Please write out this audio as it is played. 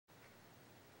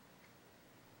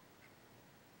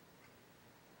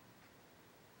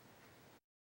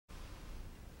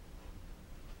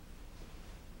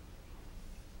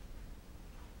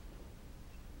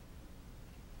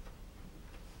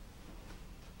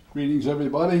Greetings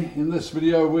everybody. In this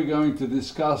video we're going to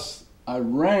discuss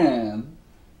Iran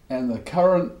and the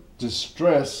current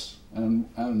distress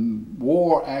and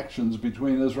war actions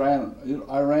between Iran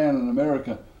and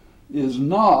America is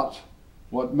not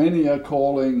what many are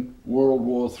calling World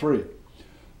War III.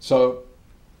 So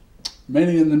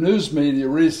many in the news media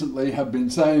recently have been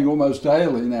saying almost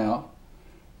daily now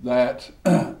that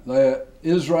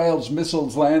Israel's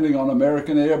missiles landing on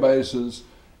American air bases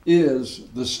is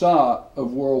the start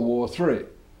of World War III.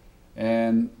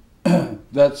 And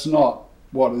that's not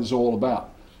what it's all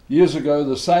about. Years ago,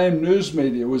 the same news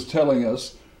media was telling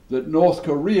us that North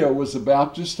Korea was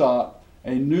about to start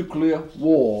a nuclear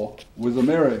war with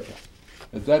America.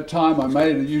 At that time, I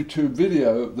made a YouTube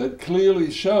video that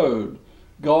clearly showed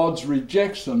God's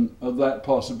rejection of that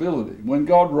possibility. When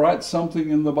God writes something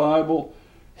in the Bible,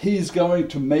 He's going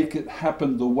to make it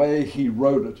happen the way He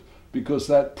wrote it, because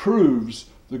that proves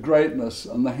the greatness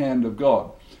and the hand of God.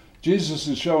 Jesus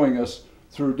is showing us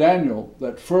through Daniel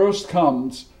that first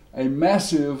comes a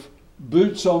massive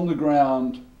boots on the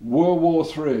ground World War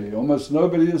III. Almost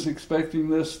nobody is expecting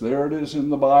this. There it is in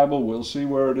the Bible. We'll see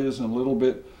where it is in a little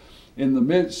bit. In the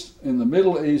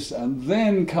Middle East, and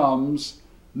then comes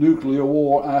nuclear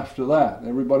war after that.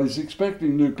 Everybody's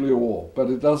expecting nuclear war, but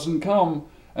it doesn't come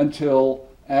until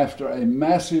after a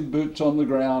massive boots on the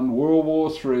ground World War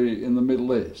III in the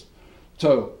Middle East.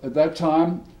 So at that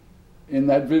time, in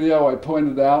that video, I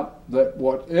pointed out that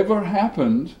whatever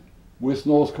happened with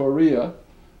North Korea,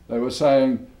 they were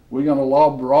saying, we're going to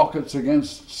lob rockets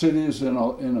against cities in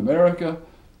America,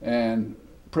 and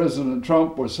President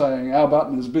Trump was saying, our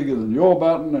button is bigger than your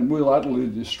button, and we'll utterly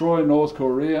destroy North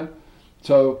Korea.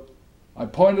 So I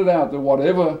pointed out that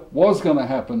whatever was going to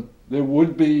happen, there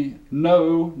would be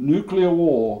no nuclear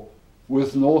war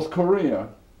with North Korea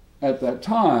at that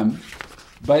time,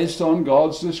 based on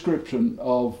God's description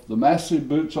of the massive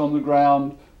boots on the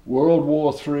ground, World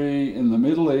War III in the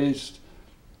Middle East,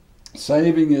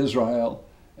 saving Israel,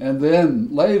 and then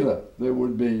later there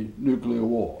would be nuclear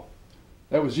war.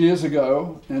 That was years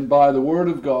ago, and by the word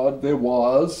of God, there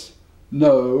was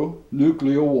no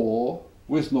nuclear war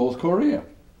with North Korea.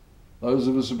 Those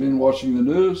of us who have been watching the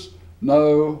news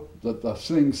know that the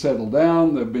thing settled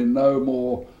down. There have been no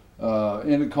more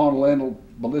intercontinental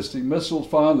ballistic missiles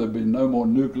fired. There have been no more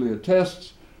nuclear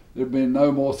tests. There have been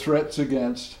no more threats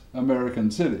against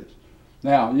American cities.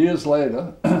 Now, years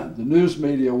later, the news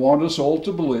media want us all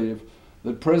to believe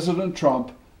that President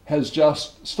Trump has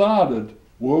just started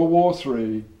World War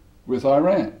III with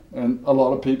Iran. And a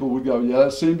lot of people would go, yeah,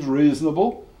 that seems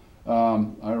reasonable.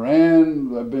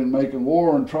 Iran, they've been making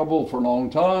war and trouble for a long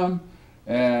time,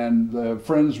 and they're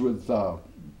friends with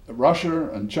Russia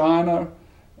and China,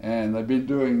 and they've been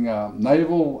doing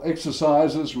naval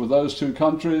exercises with those two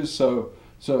countries. So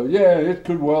yeah, it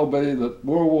could well be that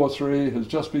World War III has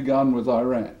just begun with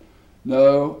Iran.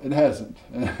 No, it hasn't.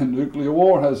 Nuclear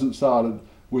war hasn't started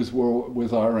with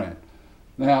Iran.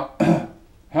 Now,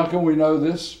 how can we know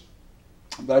this?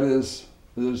 That is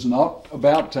not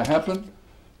about to happen.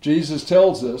 Jesus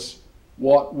tells us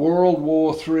what World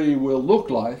War III will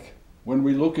look like when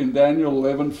we look in Daniel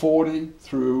 11:40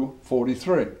 through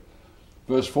 43.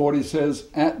 Verse 40 says,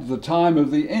 at the time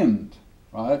of the end,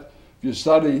 right? If you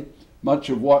study much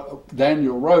of what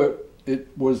Daniel wrote, it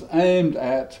was aimed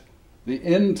at the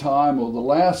end time, or the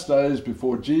last days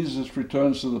before Jesus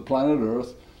returns to the planet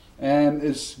Earth, and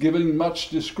it's giving much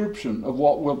description of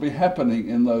what will be happening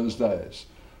in those days.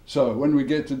 So when we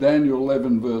get to Daniel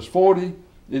 11 verse 40,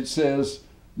 it says,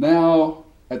 now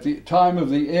at the time of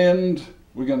the end,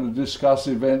 we're going to discuss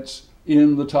events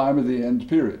in the time of the end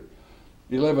period.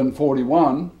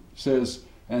 11:41 says,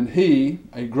 and he,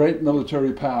 a great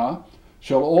military power,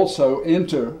 shall also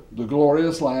enter the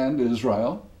glorious land,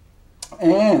 Israel,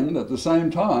 and at the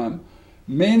same time,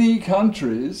 many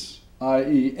countries,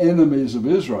 i.e. enemies of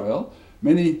Israel,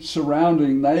 many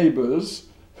surrounding neighbors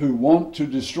who want to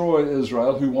destroy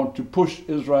Israel, who want to push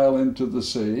Israel into the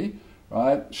sea,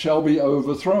 right, shall be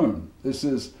overthrown. This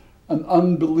is an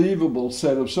unbelievable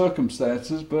set of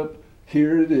circumstances, but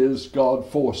here it is. God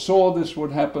foresaw this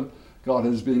would happen. God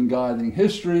has been guiding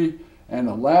history and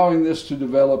allowing this to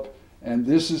develop, and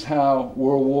this is how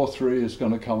World War III is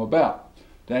going to come about.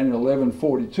 Daniel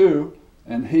 11:42,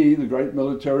 and he, the great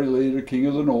military leader, king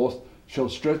of the north, shall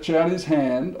stretch out his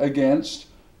hand against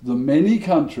the many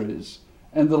countries,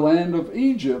 and the land of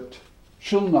Egypt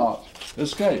shall not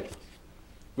escape.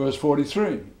 Verse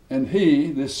 43, and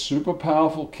he, this super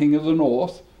powerful king of the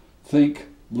north, think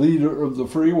leader of the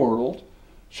free world,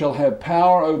 shall have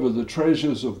power over the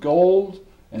treasures of gold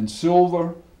and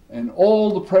silver and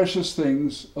all the precious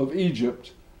things of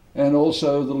Egypt, and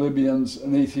also the Libyans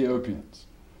and Ethiopians.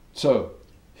 So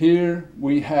here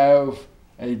we have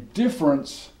a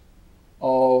difference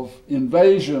of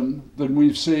invasion than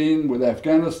we've seen with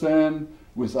Afghanistan,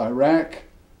 with Iraq,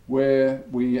 where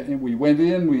we went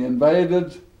in, we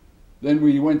invaded, then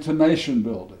we went to nation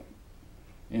building.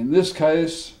 In this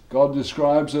case, God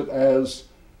describes it as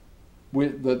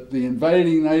that the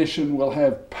invading nation will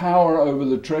have power over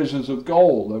the treasures of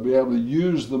gold. They'll be able to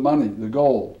use the money, the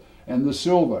gold, and the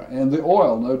silver, and the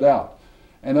oil, no doubt,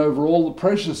 and over all the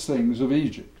precious things of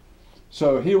Egypt.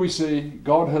 So here we see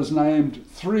God has named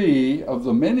 3 of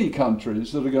the many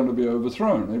countries that are going to be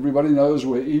overthrown. Everybody knows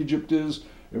where Egypt is,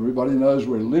 everybody knows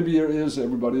where Libya is,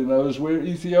 everybody knows where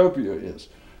Ethiopia is.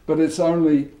 But it's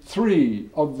only 3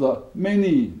 of the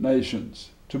many nations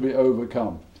to be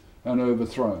overcome and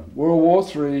overthrown. World War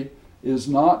III is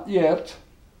not yet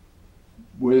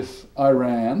with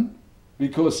Iran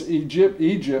because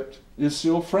Egypt is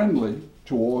still friendly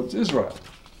towards Israel.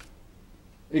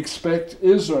 Expect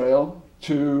Israel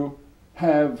to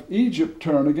have Egypt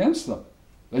turn against them.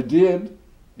 They did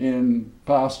in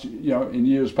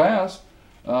years past.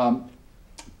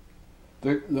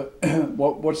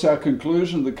 What's our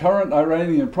conclusion? The current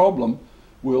Iranian problem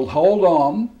will hold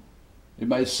on. It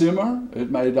may simmer,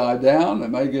 it may die down, it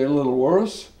may get a little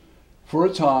worse for a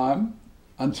time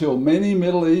until many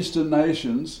Middle Eastern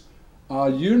nations are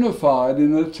unified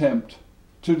in an attempt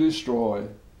to destroy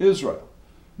Israel.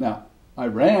 Now,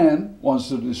 Iran wants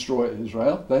to destroy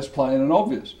Israel. That's plain and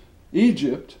obvious.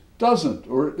 Egypt doesn't,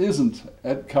 or it isn't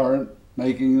at current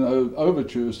making those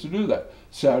overtures to do that.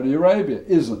 Saudi Arabia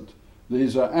isn't.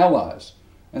 These are allies.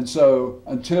 And so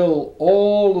until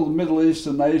all of the Middle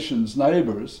Eastern nations,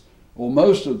 neighbors, or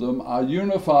most of them, are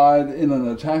unified in an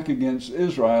attack against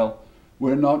Israel,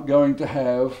 we're not going to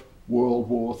have World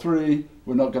War III.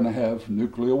 We're not going to have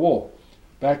nuclear war.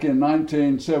 Back in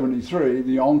 1973,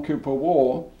 the Yom Kippur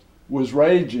War was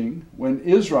raging when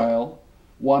Israel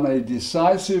won a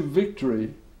decisive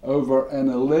victory over an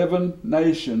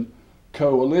 11-nation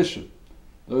coalition.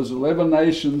 Those 11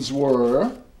 nations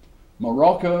were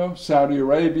Morocco, Saudi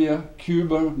Arabia,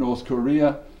 Cuba, North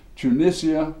Korea,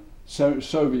 Tunisia,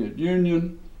 Soviet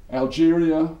Union,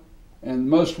 Algeria, and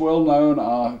most well known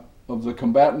of the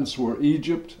combatants were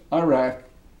Egypt, Iraq,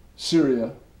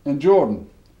 Syria, and Jordan.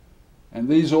 And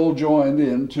these all joined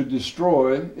in to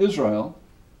destroy Israel.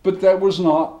 But that was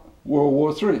not World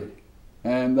War III,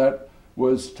 and that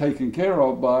was taken care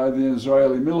of by the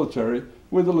Israeli military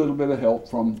with a little bit of help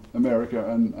from America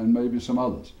and maybe some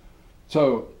others.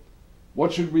 So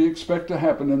what should we expect to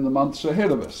happen in the months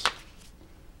ahead of us?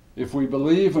 If we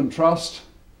believe and trust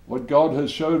what God has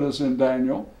showed us in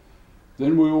Daniel,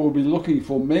 then we will be looking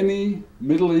for many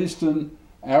Middle Eastern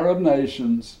Arab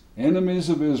nations, enemies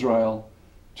of Israel,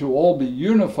 to all be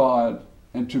unified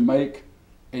and to make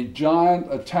a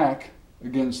giant attack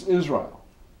against Israel.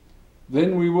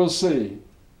 Then we will see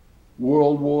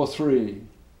World War III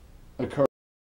occur.